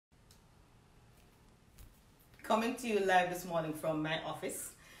coming to you live this morning from my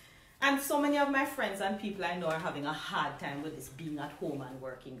office. And so many of my friends and people I know are having a hard time with this being at home and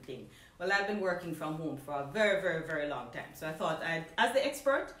working thing. Well, I've been working from home for a very long time. So I thought as the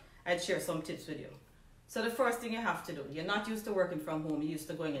expert, I'd share some tips with you. So the first thing you have to do, you're not used to working from home, you're used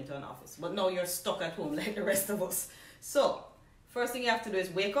to going into an office. But now you're stuck at home like the rest of us. So first thing you have to do is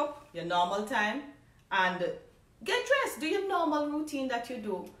wake up, your normal time, and get dressed. Do your normal routine that you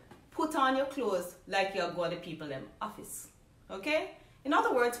do. Put on your clothes like you're going to people in office. Okay? In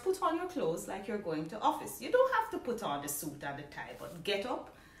other words, put on your clothes like you're going to office. You don't have to put on the suit and the tie, but get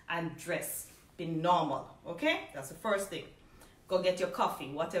up and dress. Be normal. Okay? That's the first thing. Go get your coffee,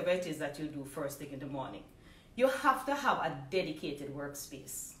 whatever it is that you do first thing in the morning. You have to have a dedicated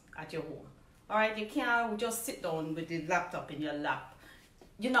workspace at your home. Alright? You can't just sit down with the laptop in your lap.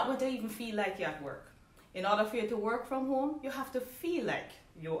 You're not going to even feel like you're at work. In order for you to work from home, you have to feel like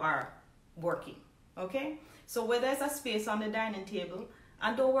you are working. Okay? So where there's a space on the dining table,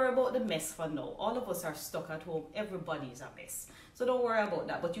 and don't worry about the mess for now. All of us are stuck at home. Everybody's a mess. So don't worry about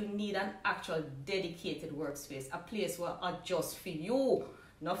that. But you need an actual dedicated workspace. A place where just for you.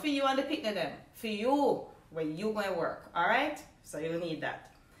 Not for you and the picnic them. For you, where you're going to work. Alright? So you'll need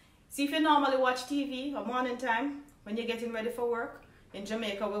that. See, if you normally watch TV at morning time, when you're getting ready for work, in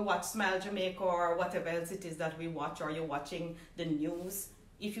Jamaica we watch Smile Jamaica or whatever else it is that we watch, or you're watching the news.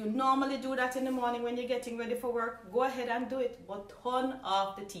 If you normally do that in the morning when you're getting ready for work, go ahead and do it. But turn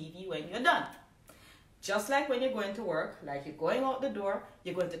off the TV when you're done. Just like when you're going to work, like you're going out the door,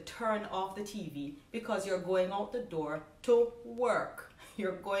 you're going to turn off the TV because you're going out the door to work.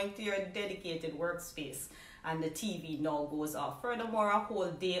 You're going to your dedicated workspace and the TV now goes off. Furthermore, a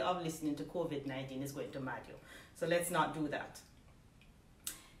whole day of listening to COVID-19 is going to mad you. So let's not do that.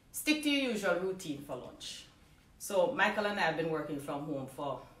 Stick to your usual routine for lunch. So Michael and I have been working from home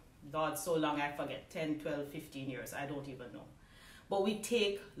for, God, so long I forget, 10, 12, 15 years. I don't even know. But we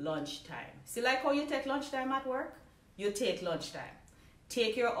take lunch time. See, like how you take lunch time at work? You take lunch time.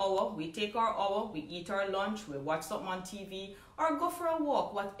 Take your hour. We take our hour. We eat our lunch. We watch something on TV or go for a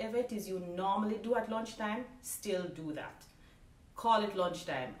walk. Whatever it is you normally do at lunchtime, still do that. Call it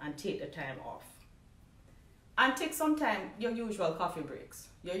lunchtime and take the time off. And take some time, your usual coffee breaks.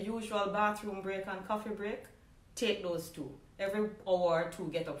 Your usual bathroom break and coffee break. Take those two. Every hour or two,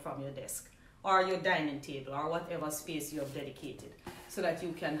 get up from your desk or your dining table or whatever space you have dedicated so that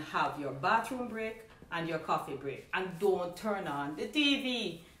you can have your bathroom break and your coffee break. And don't turn on the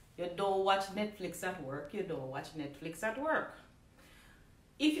TV. You don't watch Netflix at work. You don't watch Netflix at work.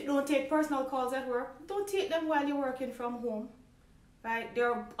 If you don't take personal calls at work, don't take them while you're working from home. Right?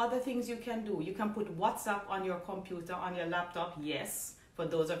 There are other things you can do. You can put WhatsApp on your computer, on your laptop. Yes, for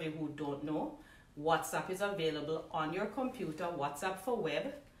those of you who don't know, WhatsApp is available on your computer, WhatsApp for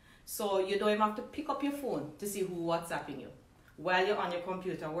web. So you don't even have to pick up your phone to see who WhatsApping you. While you're on your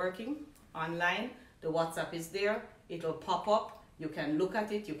computer working online, the WhatsApp is there. It will pop up. You can look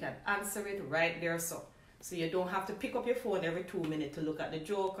at it. You can answer it right there. So you don't have to pick up your phone every 2 minutes to look at the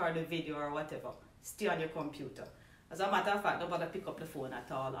joke or the video or whatever. Stay on your computer. As a matter of fact, don't bother pick up the phone at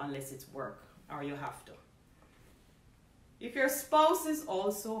all unless it's work or you have to. If your spouse is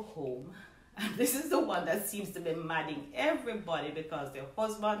also home, and this is the one that seems to be madding everybody because the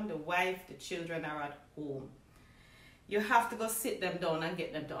husband, the wife, the children are at home. You have to go sit them down and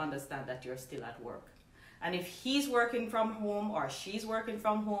get them to understand that you're still at work. And if he's working from home or she's working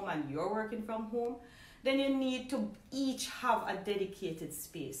from home and you're working from home, then you need to each have a dedicated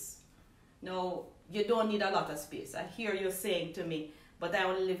space. Now, you don't need a lot of space. I hear you saying to me, but I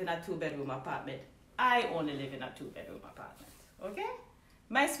only live in a 2-bedroom apartment. I only live in a 2-bedroom apartment. Okay?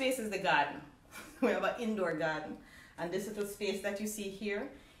 My space is the garden. We have an indoor garden. And this little space that you see here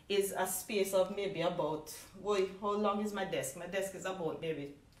is a space of maybe about, boy, how long is my desk? My desk is about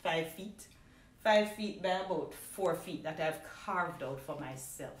maybe 5 feet. 5 feet by about 4 feet that I've carved out for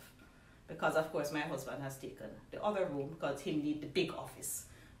myself. Because, of course, my husband has taken the other room because he needs the big office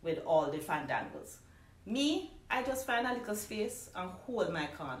with all the fandangles. Me, I just find a little space and hold my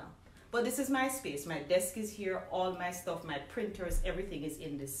corner. But this is my space. My desk is here. All my stuff, my printers, everything is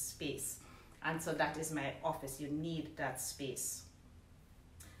in this space. And so that is my office. You need that space.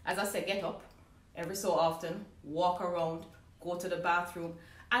 As I say, get up every so often, walk around, go to the bathroom,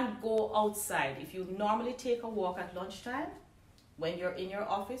 and go outside. If you normally take a walk at lunchtime, when you're in your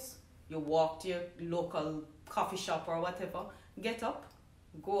office, you walk to your local coffee shop or whatever, get up,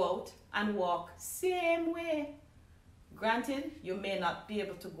 go out, and walk same way. Granted, you may not be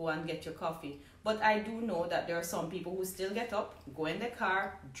able to go and get your coffee, but I do know that there are some people who still get up, go in their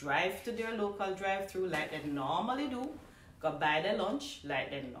car, drive to their local drive-through like they normally do, go buy their lunch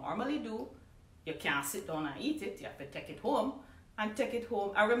like they normally do, You can't sit down and eat it. You have to take it home and take it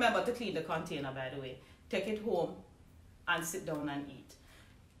home. And remember to clean the container, by the way. Take it home and sit down and eat.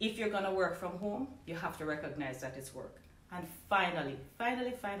 If you're going to work from home, you have to recognize that it's work. And finally,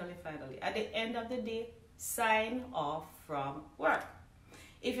 at the end of the day, sign off from work.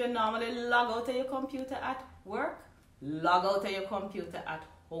 If you normally log out of your computer at work, log out of your computer at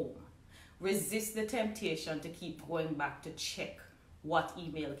home. Resist the temptation to keep going back to check what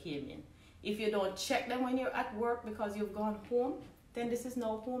email came in. If you don't check them when you're at work because you've gone home, then this is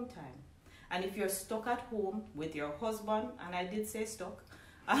now home time. And if you're stuck at home with your husband, and I did say stuck,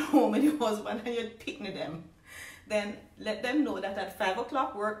 at home with your husband and you're picking them, then let them know that at 5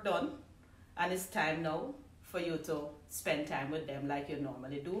 o'clock work done, and it's time now for you to spend time with them like you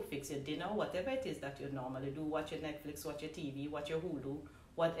normally do. Fix your dinner, whatever it is that you normally do. Watch your Netflix, watch your TV, watch your Hulu,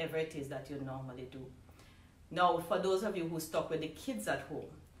 whatever it is that you normally do. Now, for those of you who stuck with the kids at home,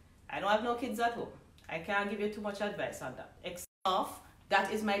 I don't have no kids at home. I can't give you too much advice on that.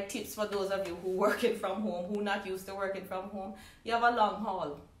 That is my tips for those of you who working from home, who not used to working from home. You have a long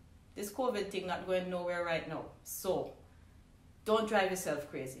haul. This COVID thing not going nowhere right now. So, don't drive yourself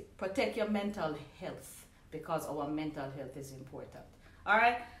crazy. Protect your mental health, because our mental health is important. All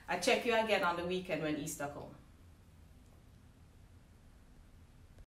right? I check you again on the weekend when Easter comes.